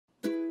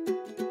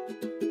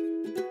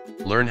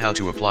Learn how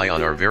to apply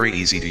on our very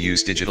easy to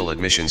use digital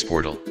admissions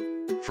portal.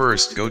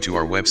 First, go to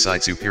our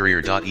website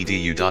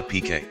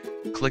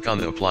superior.edu.pk. Click on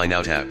the Apply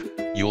Now tab.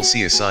 You'll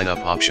see a sign up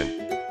option.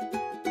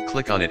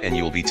 Click on it and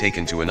you'll be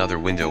taken to another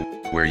window,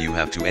 where you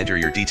have to enter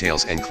your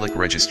details and click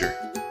register.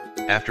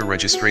 After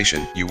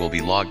registration, you will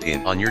be logged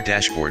in on your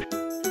dashboard.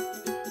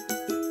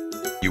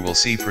 You will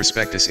see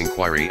Prospectus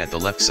Inquiry at the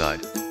left side.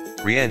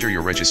 Re-enter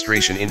your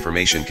registration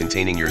information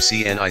containing your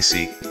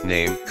CNIC,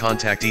 name,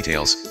 contact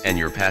details, and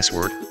your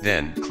password,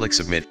 then click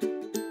Submit.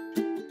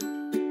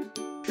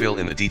 Fill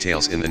in the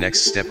details in the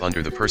next step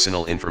under the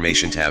Personal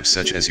Information tab,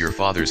 such as your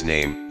father's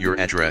name, your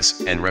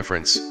address, and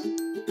reference.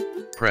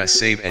 Press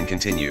Save and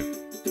Continue.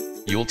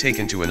 You'll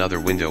taken to another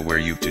window where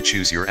you've to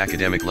choose your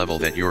academic level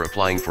that you're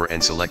applying for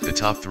and select the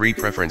top 3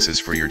 preferences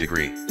for your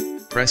degree.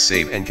 Press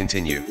Save and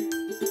Continue.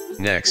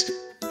 Next,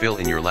 fill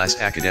in your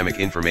last academic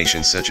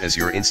information such as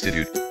your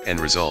institute and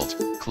result.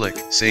 Click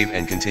Save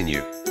and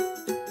Continue.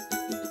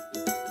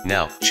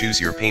 Now, choose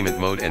your payment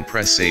mode and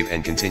press Save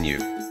and Continue.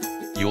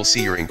 You'll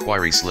see your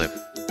inquiry slip.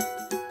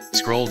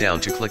 Scroll down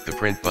to click the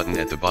Print button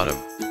at the bottom.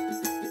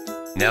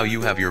 Now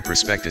you have your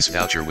prospectus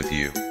voucher with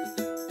you.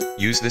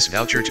 Use this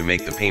voucher to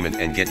make the payment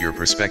and get your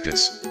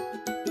prospectus.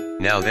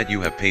 Now that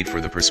you have paid for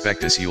the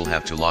prospectus, you'll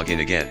have to log in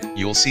again.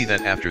 You'll see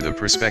that after the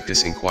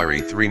prospectus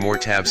inquiry, 3 more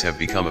tabs have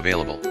become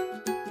available.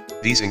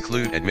 These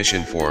include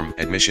Admission Form,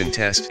 Admission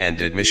Test, and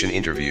Admission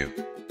Interview.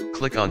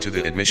 Click onto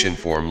the admission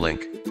form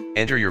link.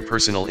 Enter your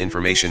personal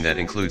information that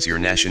includes your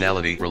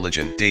nationality,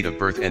 religion, date of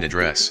birth, and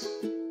address.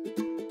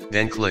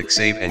 Then click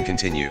Save and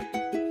Continue.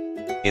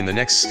 In the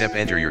next step,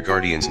 enter your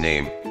guardian's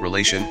name,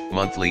 relation,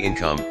 monthly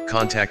income,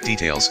 contact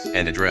details,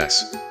 and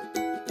address.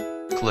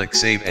 Click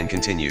Save and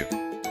Continue.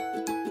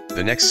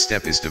 The next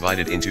step is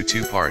divided into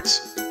 2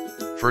 parts.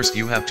 First,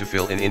 you have to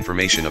fill in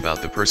information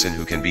about the person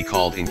who can be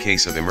called in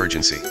case of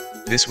emergency.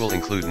 This will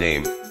include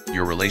name,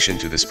 your relation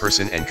to this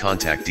person, and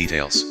contact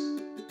details.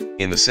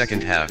 In the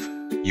second half,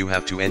 you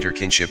have to enter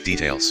kinship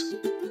details.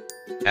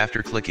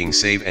 After clicking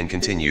Save and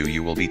Continue,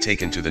 you will be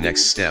taken to the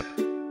next step.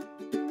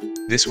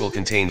 This will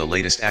contain the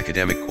latest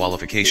academic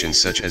qualifications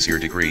such as your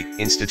degree,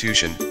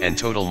 institution, and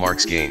total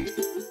marks gained.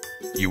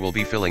 You will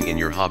be filling in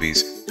your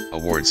hobbies,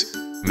 awards,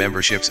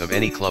 memberships of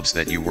any clubs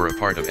that you were a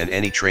part of, and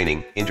any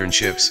training,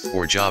 internships,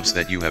 or jobs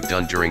that you have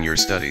done during your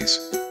studies.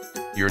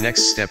 Your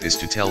next step is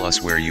to tell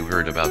us where you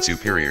heard about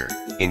Superior.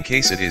 In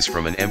case it is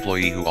from an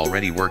employee who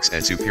already works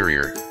at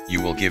Superior,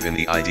 you will give in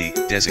the ID,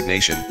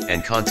 designation,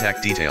 and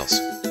contact details.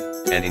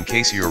 And in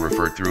case you're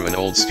referred through an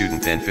old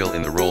student, then fill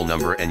in the roll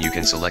number, and you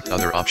can select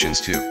other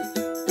options too.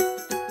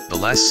 The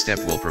last step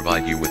will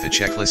provide you with a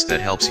checklist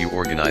that helps you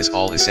organize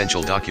all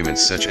essential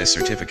documents such as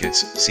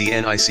certificates,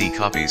 CNIC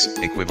copies,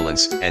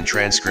 equivalents, and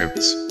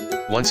transcripts.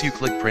 Once you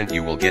click Print,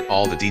 you will get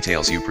all the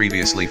details you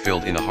previously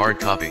filled in a hard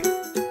copy.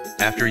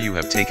 After you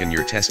have taken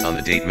your test on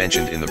the date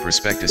mentioned in the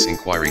prospectus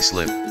inquiry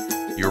slip,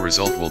 your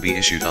result will be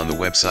issued on the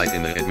website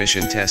in the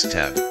Admission Test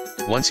tab.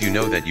 Once you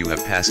know that you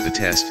have passed the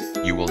test,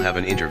 you will have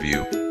an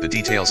interview, the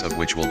details of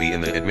which will be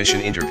in the Admission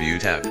Interview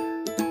tab.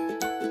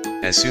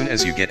 As soon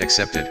as you get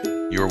accepted,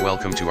 you're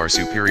welcome to our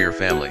Superior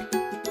family.